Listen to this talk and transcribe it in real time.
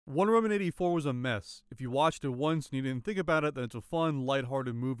Wonder Woman 84 was a mess. If you watched it once and you didn't think about it, then it's a fun,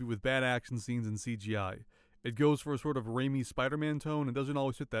 lighthearted movie with bad action scenes and CGI. It goes for a sort of Raimi Spider-Man tone and doesn't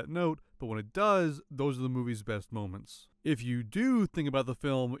always hit that note, but when it does, those are the movie's best moments. If you do think about the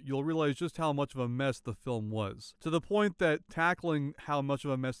film, you'll realize just how much of a mess the film was, to the point that tackling how much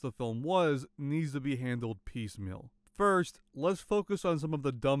of a mess the film was needs to be handled piecemeal. First, let's focus on some of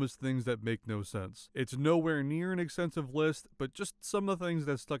the dumbest things that make no sense. It's nowhere near an extensive list, but just some of the things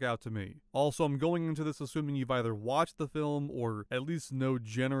that stuck out to me. Also, I'm going into this assuming you've either watched the film or at least know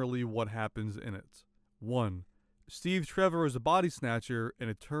generally what happens in it. 1. Steve Trevor is a body snatcher, and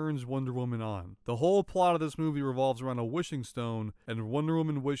it turns Wonder Woman on. The whole plot of this movie revolves around a wishing stone, and Wonder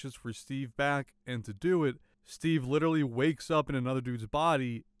Woman wishes for Steve back, and to do it, Steve literally wakes up in another dude's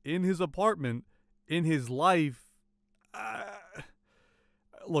body, in his apartment, in his life.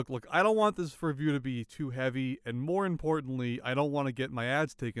 Look, I don't want this review to be too heavy, and more importantly, I don't want to get my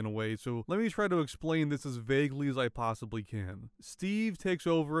ads taken away, so let me try to explain this as vaguely as I possibly can. Steve takes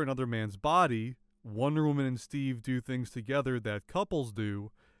over another man's body, Wonder Woman and Steve do things together that couples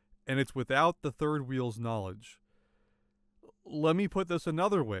do, and it's without the third wheel's knowledge. Let me put this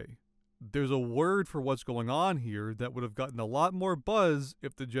another way. There's a word for what's going on here that would have gotten a lot more buzz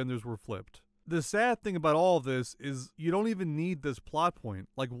if the genders were flipped. The sad thing about all of this is you don't even need this plot point.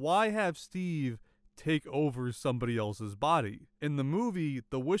 Like, why have Steve take over somebody else's body? In the movie,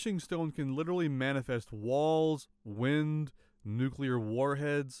 the wishing stone can literally manifest walls, wind, nuclear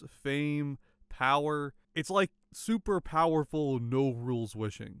warheads, fame, power. It's like super powerful, no rules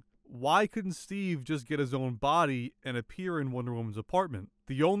wishing. Why couldn't Steve just get his own body and appear in Wonder Woman's apartment?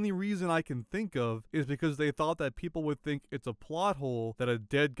 The only reason I can think of is because they thought that people would think it's a plot hole that a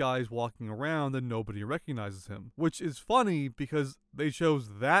dead guy's walking around and nobody recognizes him. Which is funny because they chose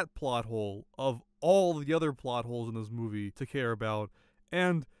that plot hole of all the other plot holes in this movie to care about,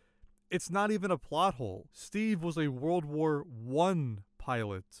 and it's not even a plot hole. Steve was a World War I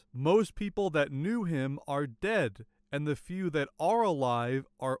pilot. Most people that knew him are dead, and the few that are alive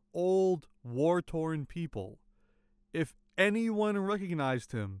are old, war-torn people. If anyone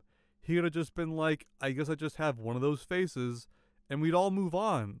recognized him, he would have just been like, I guess I just have one of those faces, and we'd all move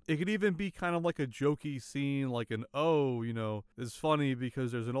on. It could even be kind of like a jokey scene, like an, oh, it's funny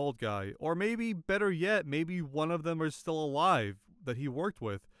because there's an old guy. Or maybe, better yet, maybe one of them is still alive that he worked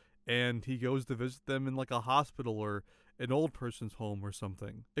with, and he goes to visit them in like a hospital or an old person's home or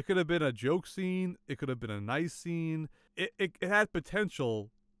something. It could have been a joke scene. It could have been a nice scene. It had potential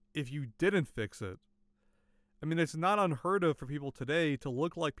if you didn't fix it. I mean, it's not unheard of for people today to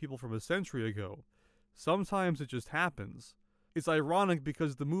look like people from a century ago. Sometimes it just happens. It's ironic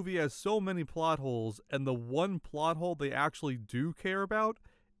because the movie has so many plot holes, and the one plot hole they actually do care about,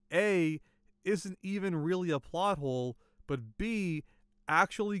 A, isn't even really a plot hole, but B,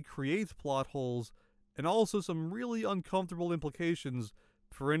 actually creates plot holes and also some really uncomfortable implications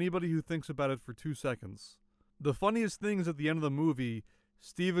for anybody who thinks about it for 2 seconds. The funniest thing is at the end of the movie,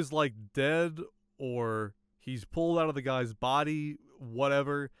 Steve is like dead, or he's pulled out of the guy's body,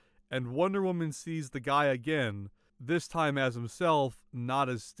 whatever, and Wonder Woman sees the guy again, this time as himself, not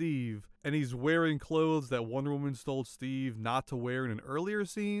as Steve, and he's wearing clothes that Wonder Woman told Steve not to wear in an earlier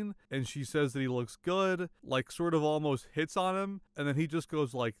scene, and she says that he looks good, like sort of almost hits on him, and then he just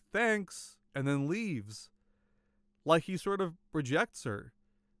goes like, thanks, and then leaves. Like he sort of rejects her.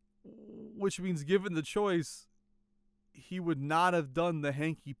 Which means given the choice, he would not have done the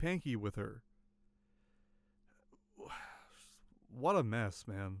hanky-panky with her. What a mess,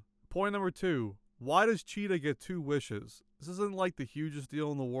 man. Point number 2. Why does Cheetah get 2 wishes? This isn't like the hugest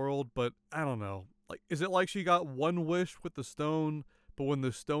deal in the world, but I don't know. Like, is it like she got 1 wish with the stone, but when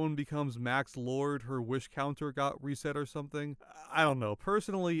the stone becomes Max Lord, her wish counter got reset or something? I don't know.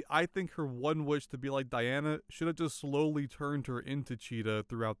 Personally, I think her 1 wish to be like Diana should have just slowly turned her into Cheetah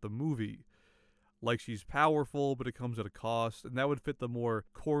throughout the movie. Like, she's powerful, but it comes at a cost, and that would fit the more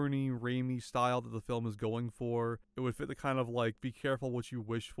corny, Raimi style that the film is going for. It would fit the kind of like, be careful what you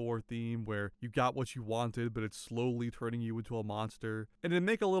wish for theme, where you got what you wanted, but it's slowly turning you into a monster. And it'd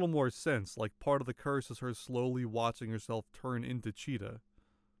make a little more sense, like part of the curse is her slowly watching herself turn into Cheetah.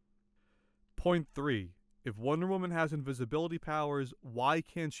 Point 3. If Wonder Woman has invisibility powers, why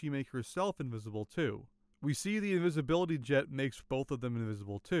can't she make herself invisible too? We see the invisibility jet makes both of them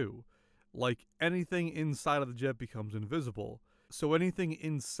invisible too. Like, anything inside of the jet becomes invisible. So anything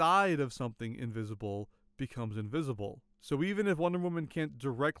inside of something invisible becomes invisible. So even if Wonder Woman can't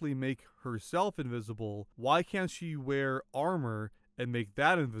directly make herself invisible, why can't she wear armor and make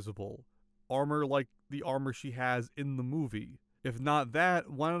that invisible? Armor like the armor she has in the movie. If not that,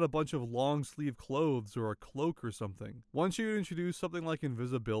 why not a bunch of long sleeve clothes or a cloak or something? Once you introduce something like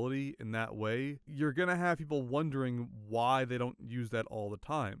invisibility in that way, you're gonna have people wondering why they don't use that all the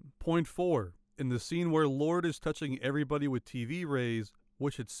time. Point 4. In the scene where Lord is touching everybody with TV rays,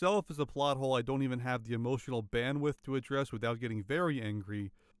 which itself is a plot hole I don't even have the emotional bandwidth to address without getting very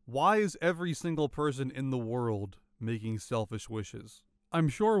angry, why is every single person in the world making selfish wishes? I'm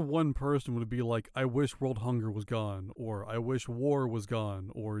sure one person would be like, I wish world hunger was gone, or I wish war was gone,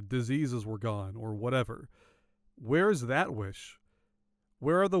 or diseases were gone, or whatever. Where's that wish?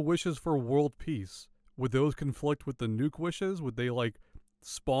 Where are the wishes for world peace? Would those conflict with the nuke wishes? Would they, like,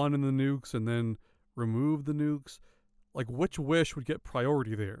 spawn in the nukes and then remove the nukes? Like, which wish would get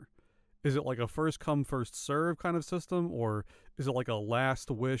priority there? Is it like a first come, first serve kind of system? Or is it like a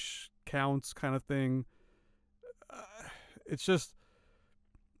last wish counts kind of thing? It's just,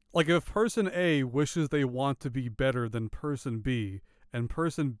 like, if person A wishes they want to be better than person B, and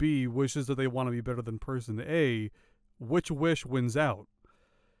person B wishes that they want to be better than person A, which wish wins out?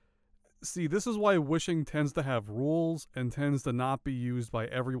 See, this is why wishing tends to have rules and tends to not be used by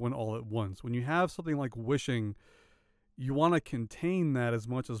everyone all at once. When you have something like wishing, you want to contain that as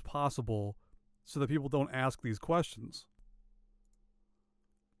much as possible so that people don't ask these questions.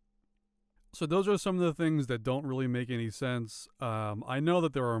 So those are some of the things that don't really make any sense. I know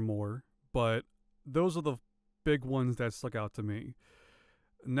that there are more, but those are the big ones that stuck out to me.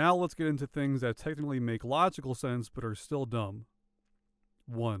 Now let's get into things that technically make logical sense but are still dumb.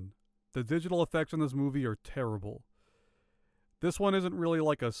 1. The digital effects in this movie are terrible. This one isn't really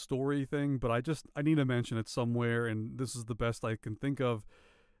like a story thing, but I need to mention it somewhere, and this is the best I can think of.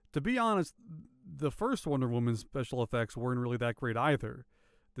 To be honest, the first Wonder Woman special effects weren't really that great either.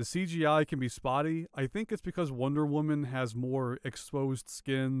 The CGI can be spotty. I think it's because Wonder Woman has more exposed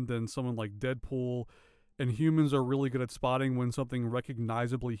skin than someone like Deadpool, and humans are really good at spotting when something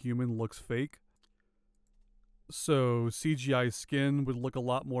recognizably human looks fake. So CGI skin would look a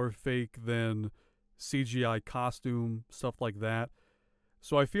lot more fake than CGI costume, stuff like that.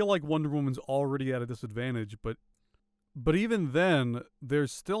 So I feel like Wonder Woman's already at a disadvantage, but even then, they're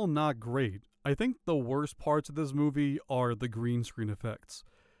still not great. I think the worst parts of this movie are the green screen effects.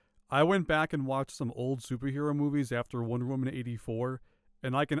 I went back and watched some old superhero movies after Wonder Woman 84,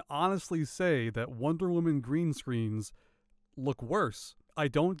 and I can honestly say that Wonder Woman green screens look worse. I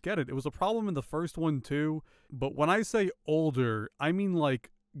don't get it. It was a problem in the first one too, but when I say older, I mean like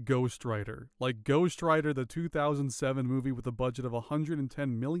Ghost Rider. Like Ghost Rider, the 2007 movie with a budget of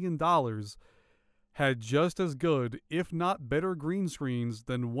 $110 million, had just as good, if not better, green screens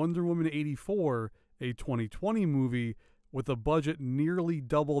than Wonder Woman 84, a 2020 movie with a budget nearly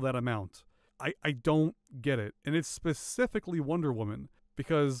double that amount. I don't get it. And it's specifically Wonder Woman,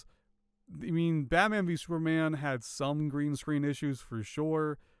 because, I mean, Batman v Superman had some green screen issues for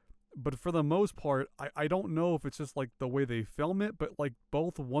sure, but for the most part, I don't know if it's just like the way they film it, but like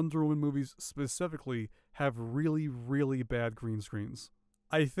both Wonder Woman movies specifically have really, really bad green screens.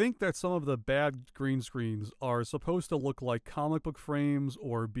 I think that some of the bad green screens are supposed to look like comic book frames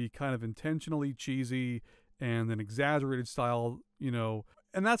or be kind of intentionally cheesy and an exaggerated style, you know,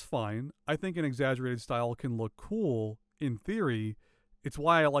 and that's fine. I think an exaggerated style can look cool in theory. It's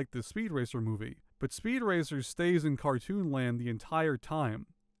why I like the Speed Racer movie. But Speed Racer stays in cartoon land the entire time.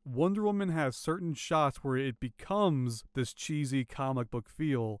 Wonder Woman has certain shots where it becomes this cheesy comic book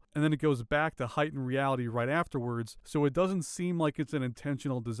feel, and then it goes back to heightened reality right afterwards, so it doesn't seem like it's an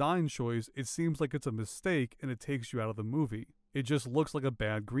intentional design choice, it seems like it's a mistake and it takes you out of the movie. It just looks like a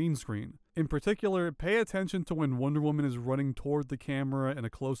bad green screen. In particular, pay attention to when Wonder Woman is running toward the camera in a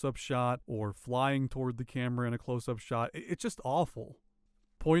close-up shot, or flying toward the camera in a close-up shot. It's just awful.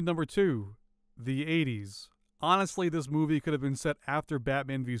 Point number 2, the 80s. Honestly, this movie could have been set after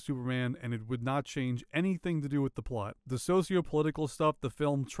Batman v Superman, and it would not change anything to do with the plot. The socio-political stuff the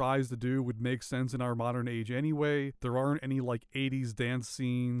film tries to do would make sense in our modern age anyway. There aren't any like 80s dance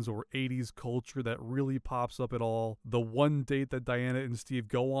scenes or 80s culture that really pops up at all. The one date that Diana and Steve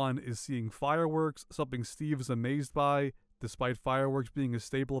go on is seeing fireworks, something Steve is amazed by, despite fireworks being a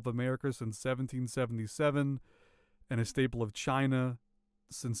staple of America since 1777, and a staple of China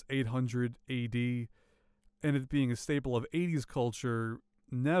since 800 AD. And it being a staple of 80s culture,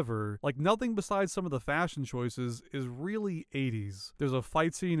 never. Like, nothing besides some of the fashion choices is really 80s. There's a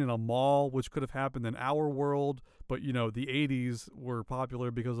fight scene in a mall, which could have happened in our world, but, you know, the 80s were popular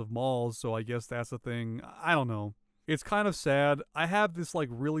because of malls, so I guess that's a thing. I don't know. It's kind of sad. I have this like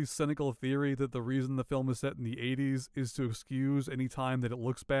really cynical theory that the reason the film is set in the 80s is to excuse any time that it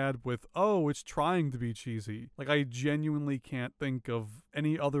looks bad with, oh, it's trying to be cheesy. Like, I genuinely can't think of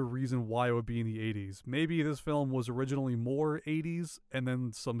any other reason why it would be in the 80s. Maybe this film was originally more 80s and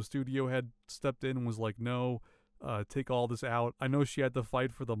then some studio had stepped in and was like, no, take all this out. I know she had to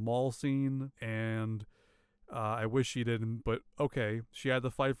fight for the mall scene, and I wish she didn't, but okay, she had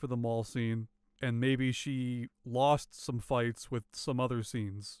to fight for the mall scene, and maybe she lost some fights with some other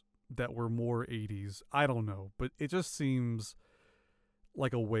scenes that were more 80s. I don't know, but it just seems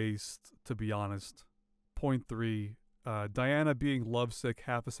like a waste, to be honest. Point 3, Diana being lovesick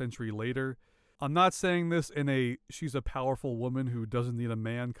half a century later. I'm not saying this in a she's a powerful woman who doesn't need a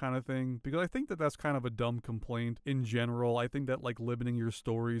man kind of thing, because I think that that's kind of a dumb complaint in general. I think that like limiting your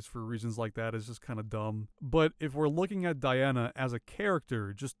stories for reasons like that is just kind of dumb. But if we're looking at Diana as a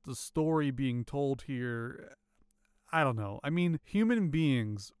character, just the story being told here, I don't know. I mean, human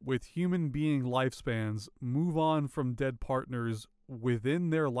beings with human being lifespans move on from dead partners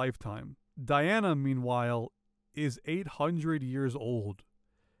within their lifetime. Diana, meanwhile, is 800 years old.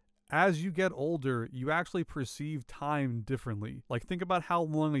 As you get older, you actually perceive time differently. Like, think about how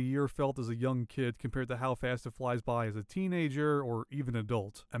long a year felt as a young kid compared to how fast it flies by as a teenager or even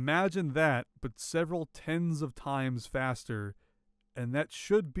adult. Imagine that, but several tens of times faster, and that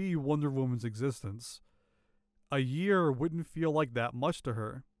should be Wonder Woman's existence. A year wouldn't feel like that much to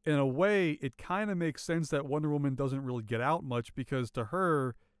her. In a way, it kind of makes sense that Wonder Woman doesn't really get out much, because to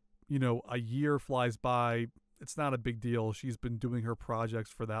her, you know, a year flies by. It's not a big deal. She's been doing her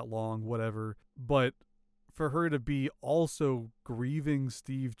projects for that long, whatever. But for her to be also grieving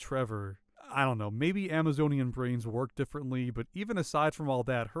Steve Trevor, I don't know. Maybe Amazonian brains work differently, but even aside from all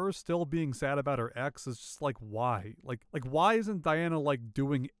that, her still being sad about her ex is just like, why? Like why isn't Diana like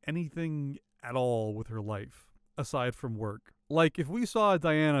doing anything at all with her life aside from work? Like, if we saw a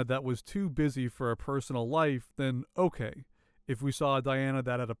Diana that was too busy for a personal life, then okay. If we saw a Diana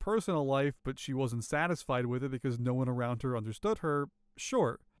that had a personal life, but she wasn't satisfied with it because no one around her understood her,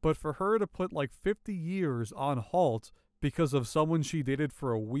 sure. But for her to put like 50 years on halt because of someone she dated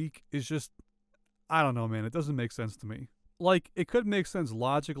for a week is just, I don't know, man. It doesn't make sense to me. Like, it could make sense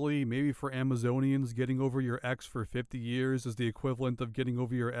logically, maybe for Amazonians, getting over your ex for 50 years is the equivalent of getting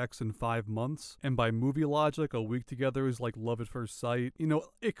over your ex in 5 months. And by movie logic, a week together is like love at first sight. You know,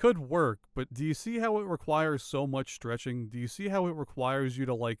 it could work, but do you see how it requires so much stretching? Do you see how it requires you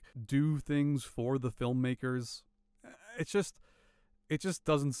to, like, do things for the filmmakers? It just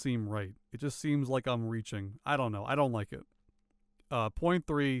doesn't seem right. It just seems like I'm reaching. I don't know. I don't like it. Point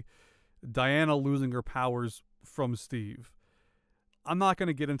 3, Diana losing her powers from Steve. I'm not going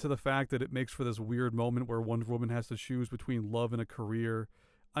to get into the fact that it makes for this weird moment where Wonder Woman has to choose between love and a career.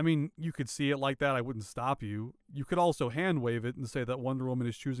 I mean, you could see it like that. I wouldn't stop you. You could also hand wave it and say that Wonder Woman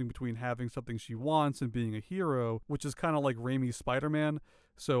is choosing between having something she wants and being a hero, which is kind of like Raimi's Spider-Man.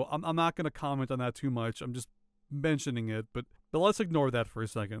 So I'm not going to comment on that too much. I'm just mentioning it, but let's ignore that for a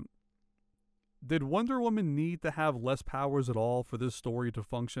second. Did Wonder Woman need to have less powers at all for this story to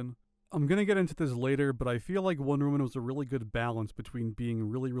function? I'm going to get into this later, but I feel like Wonder Woman was a really good balance between being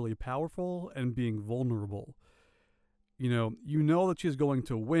really, really powerful and being vulnerable. You know that she's going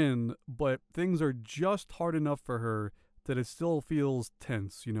to win, but things are just hard enough for her that it still feels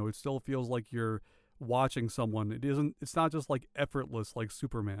tense. You know, it still feels like you're watching someone. It's not just like effortless like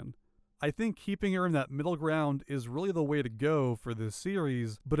Superman. I think keeping her in that middle ground is really the way to go for this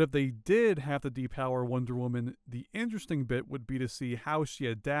series, but if they did have to depower Wonder Woman, the interesting bit would be to see how she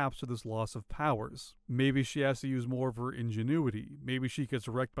adapts to this loss of powers. Maybe she has to use more of her ingenuity. Maybe she gets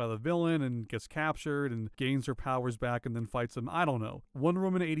wrecked by the villain and gets captured and gains her powers back and then fights him. I don't know. Wonder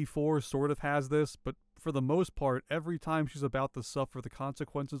Woman 84 sort of has this, but for the most part, every time she's about to suffer the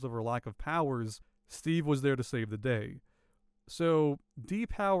consequences of her lack of powers, Steve was there to save the day. So,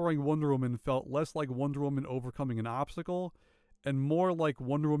 depowering Wonder Woman felt less like Wonder Woman overcoming an obstacle, and more like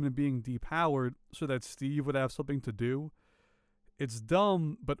Wonder Woman being depowered so that Steve would have something to do. It's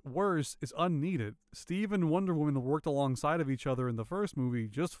dumb, but worse, it's unneeded. Steve and Wonder Woman worked alongside of each other in the first movie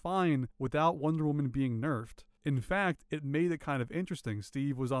just fine without Wonder Woman being nerfed. In fact, it made it kind of interesting.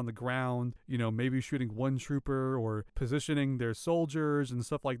 Steve was on the ground, maybe shooting one trooper or positioning their soldiers and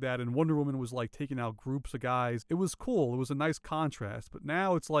stuff like that, and Wonder Woman was like taking out groups of guys. It was cool. It was a nice contrast, but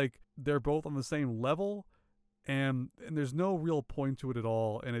now it's like they're both on the same level, and there's no real point to it at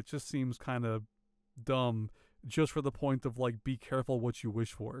all, and it just seems kind of dumb just for the point of like, be careful what you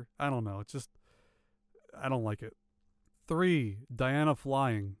wish for. I don't know. I don't like it. 3, Diana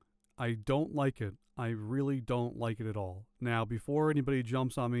flying. I don't like it. I really don't like it at all. Now, before anybody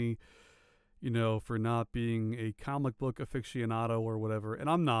jumps on me, for not being a comic book aficionado or whatever. And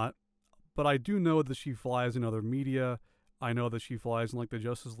I'm not, but I do know that she flies in other media. I know that she flies in like the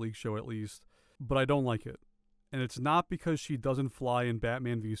Justice League show at least, but I don't like it. And it's not because she doesn't fly in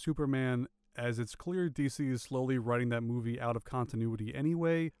Batman v Superman, as it's clear DC is slowly writing that movie out of continuity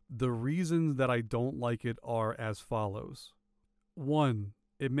anyway. The reasons that I don't like it are as follows. 1.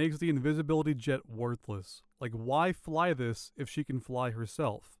 It makes the invisibility jet worthless. Like, why fly this if she can fly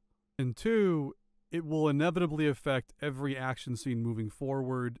herself? And 2, it will inevitably affect every action scene moving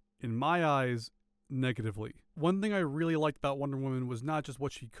forward, in my eyes, negatively. One thing I really liked about Wonder Woman was not just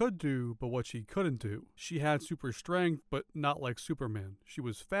what she could do, but what she couldn't do. She had super strength, but not like Superman. She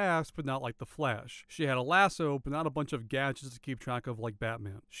was fast, but not like the Flash. She had a lasso, but not a bunch of gadgets to keep track of like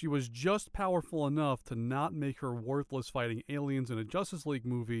Batman. She was just powerful enough to not make her worthless fighting aliens in a Justice League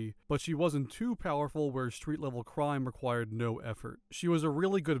movie, but she wasn't too powerful where street-level crime required no effort. She was a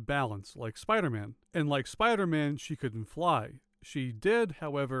really good balance, like Spider-Man. And like Spider-Man, she couldn't fly. She did,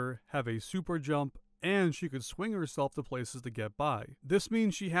 however, have a super jump, and she could swing herself to places to get by. This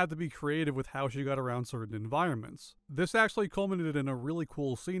means she had to be creative with how she got around certain environments. This actually culminated in a really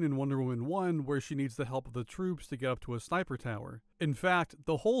cool scene in Wonder Woman 1 where she needs the help of the troops to get up to a sniper tower. In fact,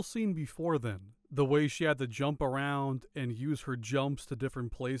 the whole scene before then, the way she had to jump around and use her jumps to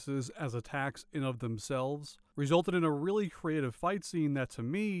different places as attacks in of themselves, resulted in a really creative fight scene that to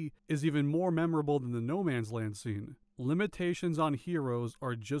me is even more memorable than the No Man's Land scene. Limitations on heroes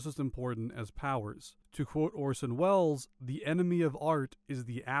are just as important as powers. To quote Orson Welles, the enemy of art is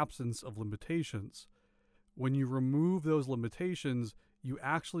the absence of limitations. When you remove those limitations, you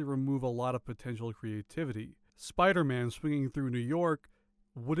actually remove a lot of potential creativity. Spider-Man swinging through New York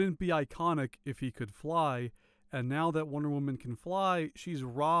wouldn't be iconic if he could fly, and now that Wonder Woman can fly, she's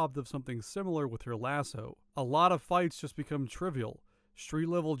robbed of something similar with her lasso. A lot of fights just become trivial.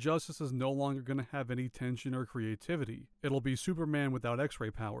 Street-level justice is no longer going to have any tension or creativity. It'll be Superman without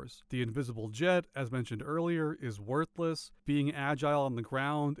X-ray powers. The invisible jet, as mentioned earlier, is worthless. Being agile on the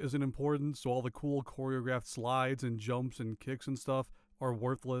ground isn't important, so all the cool choreographed slides and jumps and kicks and stuff are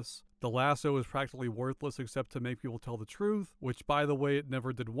worthless. The lasso is practically worthless except to make people tell the truth, which by the way it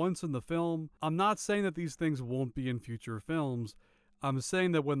never did once in the film. I'm not saying that these things won't be in future films. I'm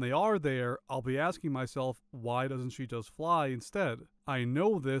saying that when they are there, I'll be asking myself, why doesn't she just fly instead? I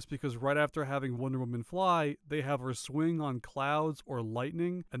know this because right after having Wonder Woman fly, they have her swing on clouds or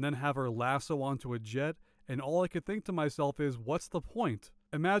lightning and then have her lasso onto a jet, and all I could think to myself is, what's the point?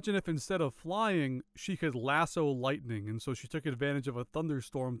 Imagine if instead of flying, she could lasso lightning, and so she took advantage of a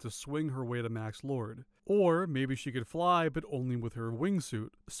thunderstorm to swing her way to Max Lord. Or maybe she could fly, but only with her wingsuit,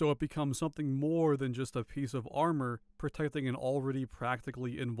 so it becomes something more than just a piece of armor protecting an already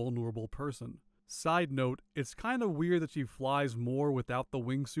practically invulnerable person. Side note, it's kind of weird that she flies more without the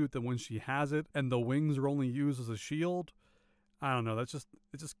wingsuit than when she has it, and the wings are only used as a shield. I don't know, it's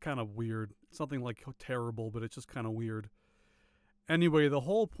just kind of weird. It's nothing like terrible, but it's just kind of weird. Anyway, the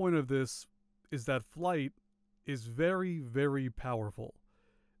whole point of this is that flight is very, very powerful,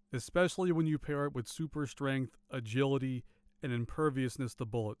 especially when you pair it with super strength, agility, and imperviousness to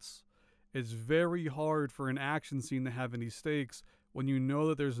bullets. It's very hard for an action scene to have any stakes when you know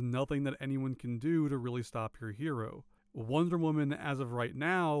that there's nothing that anyone can do to really stop your hero. Wonder Woman, as of right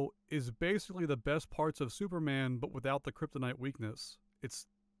now, is basically the best parts of Superman, but without the kryptonite weakness. It's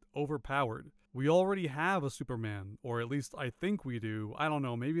overpowered. We already have a Superman, or at least I think we do. I don't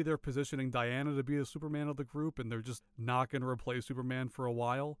know, maybe they're positioning Diana to be the Superman of the group and they're just not going to replace Superman for a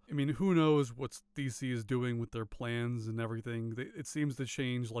while. I mean, who knows what DC is doing with their plans and everything. It seems to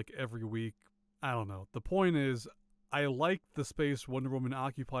change like every week. I don't know. The point is, I like the space Wonder Woman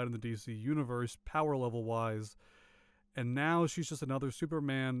occupied in the DC universe, power level wise, and now she's just another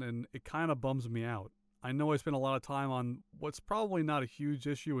Superman and it kind of bums me out. I know I spent a lot of time on what's probably not a huge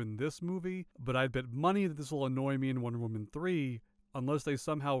issue in this movie, but I'd bet money that this will annoy me in Wonder Woman 3 unless they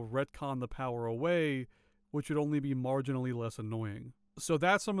somehow retcon the power away, which would only be marginally less annoying. So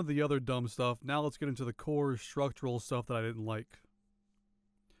that's some of the other dumb stuff. Now let's get into the core structural stuff that I didn't like.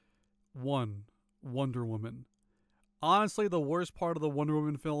 1. Wonder Woman. Honestly, the worst part of the Wonder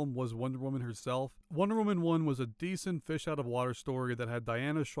Woman film was Wonder Woman herself. Wonder Woman 1 was a decent fish-out-of-water story that had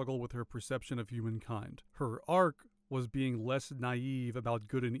Diana struggle with her perception of humankind. Her arc was being less naive about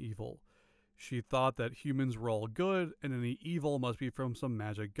good and evil. She thought that humans were all good and any evil must be from some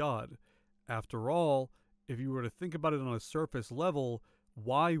magic god. After all, if you were to think about it on a surface level,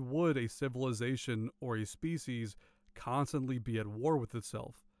 why would a civilization or a species constantly be at war with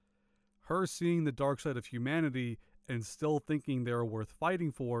itself? Her seeing the dark side of humanity and still thinking they're worth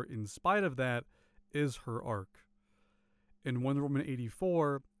fighting for in spite of that is her arc. In Wonder Woman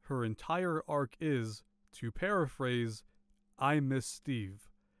 84, Her entire arc is, to paraphrase, I miss Steve.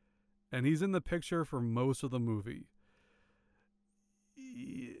 And he's in the picture for most of the movie.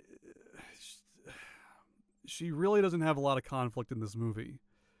 She really doesn't have a lot of conflict in this movie.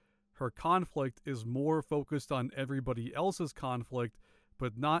 Her conflict is more focused on everybody else's conflict,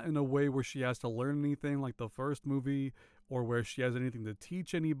 but not in a way where she has to learn anything like the first movie, or where she has anything to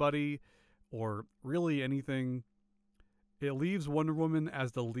teach anybody, or really anything. It leaves Wonder Woman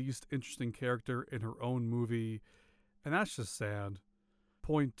as the least interesting character in her own movie, and that's just sad.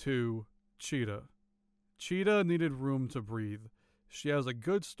 Point 2, Cheetah. Cheetah needed room to breathe. She has a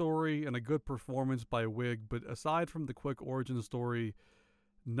good story and a good performance by Wig, but aside from the quick origin story,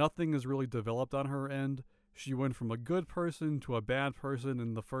 nothing is really developed on her end. She went from a good person to a bad person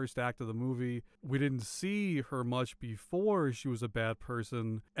in the first act of the movie. We didn't see her much before she was a bad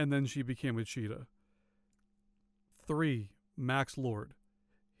person, and then she became a cheetah. 3, Max Lord.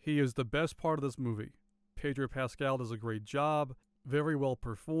 He is the best part of this movie. Pedro Pascal does a great job, very well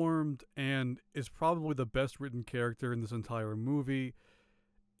performed, and is probably the best written character in this entire movie.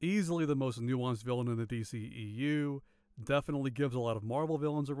 Easily the most nuanced villain in the DCEU. Definitely gives a lot of Marvel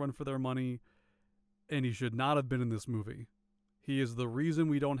villains a run for their money, and he should not have been in this movie. He is the reason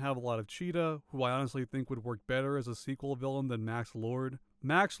we don't have a lot of Cheetah, who I honestly think would work better as a sequel villain than Max Lord.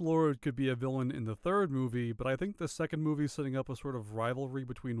 Max Lord could be a villain in the third movie, but I think the second movie setting up a sort of rivalry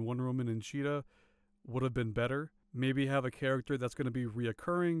between Wonder Woman and Cheetah would have been better. Maybe have a character that's going to be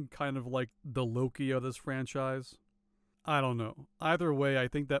reoccurring, kind of like the Loki of this franchise. I don't know. Either way, I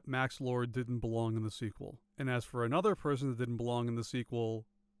think that Max Lord didn't belong in the sequel. And as for another person that didn't belong in the sequel,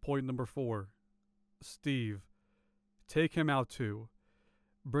 point number 4, Steve. Take him out too.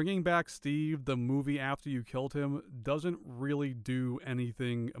 Bringing back Steve, the movie after you killed him, doesn't really do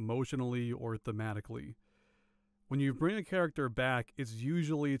anything emotionally or thematically. When you bring a character back, it's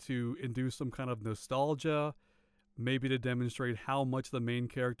usually to induce some kind of nostalgia, maybe to demonstrate how much the main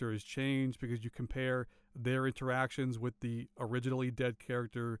character has changed because you compare their interactions with the originally dead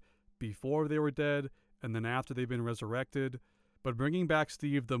character before they were dead and then after they've been resurrected. But bringing back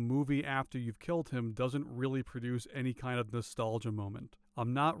Steve, the movie after you've killed him, doesn't really produce any kind of nostalgia moment.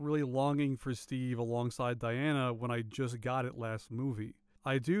 I'm not really longing for Steve alongside Diana when I just got it last movie.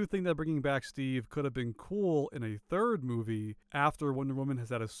 I do think that bringing back Steve could have been cool in a third movie after Wonder Woman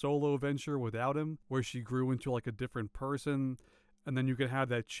has had a solo venture without him, where she grew into like a different person, and then you could have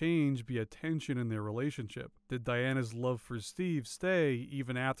that change be a tension in their relationship. Did Diana's love for Steve stay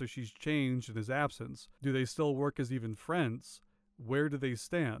even after she's changed in his absence? Do they still work as even friends? Where do they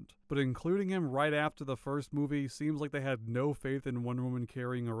stand? But including him right after the first movie seems like they had no faith in Wonder Woman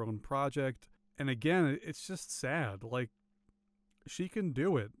carrying her own project. And again, it's just sad. Like, she can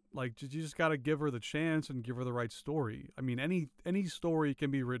do it. Like, you just gotta give her the chance and give her the right story. I mean, any story can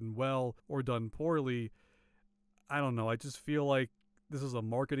be written well or done poorly. I don't know. I just feel like this is a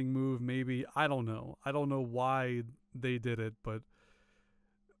marketing move, maybe. I don't know. I don't know why they did it, but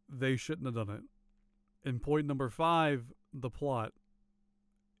they shouldn't have done it. And point number 5, the plot.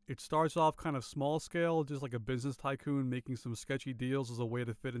 It starts off kind of small scale, just like a business tycoon making some sketchy deals as a way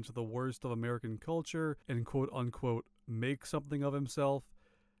to fit into the worst of American culture and quote unquote make something of himself.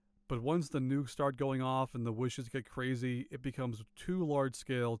 But once the nukes start going off and the wishes get crazy, it becomes too large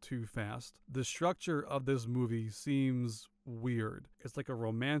scale too fast. The structure of this movie seems weird. It's like a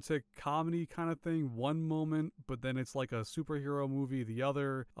romantic comedy kind of thing one moment, but then it's like a superhero movie the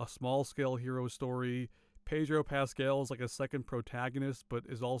other, a small scale hero story. Pedro Pascal is like a second protagonist, but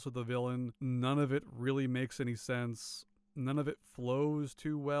is also the villain. None of it really makes any sense. None of it flows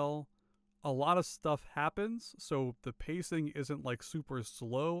too well. A lot of stuff happens, so the pacing isn't like super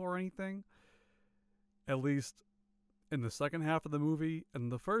slow or anything. At least in the second half of the movie. In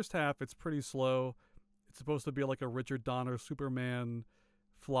the first half, it's pretty slow. It's supposed to be like a Richard Donner Superman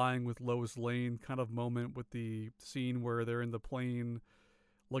flying with Lois Lane kind of moment with the scene where they're in the plane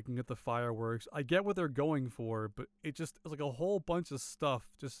looking at the fireworks. I get what they're going for, but it's like a whole bunch of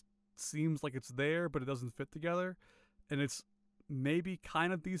stuff just seems like it's there, but it doesn't fit together. And it's maybe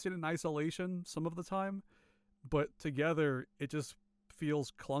kind of decent in isolation some of the time, but together it just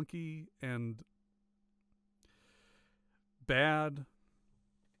feels clunky and bad.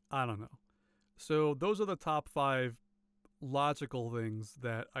 I don't know. So those are the top 5 logical things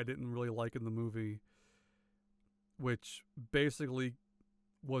that I didn't really like in the movie, which basically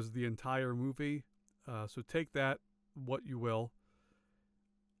was the entire movie. So take that what you will.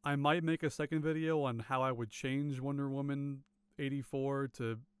 I might make a second video on how I would change Wonder Woman 84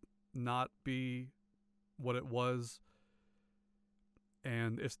 to not be what it was.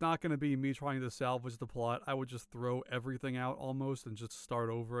 And it's not going to be me trying to salvage the plot. I would just throw everything out almost and just start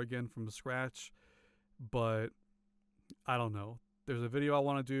over again from scratch. But I don't know. There's a video I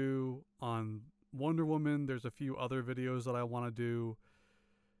want to do on Wonder Woman. There's a few other videos that I want to do.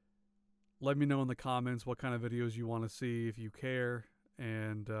 Let me know in the comments what kind of videos you want to see if you care.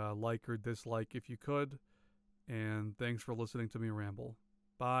 And like or dislike if you could. And thanks for listening to me ramble.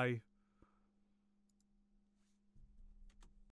 Bye.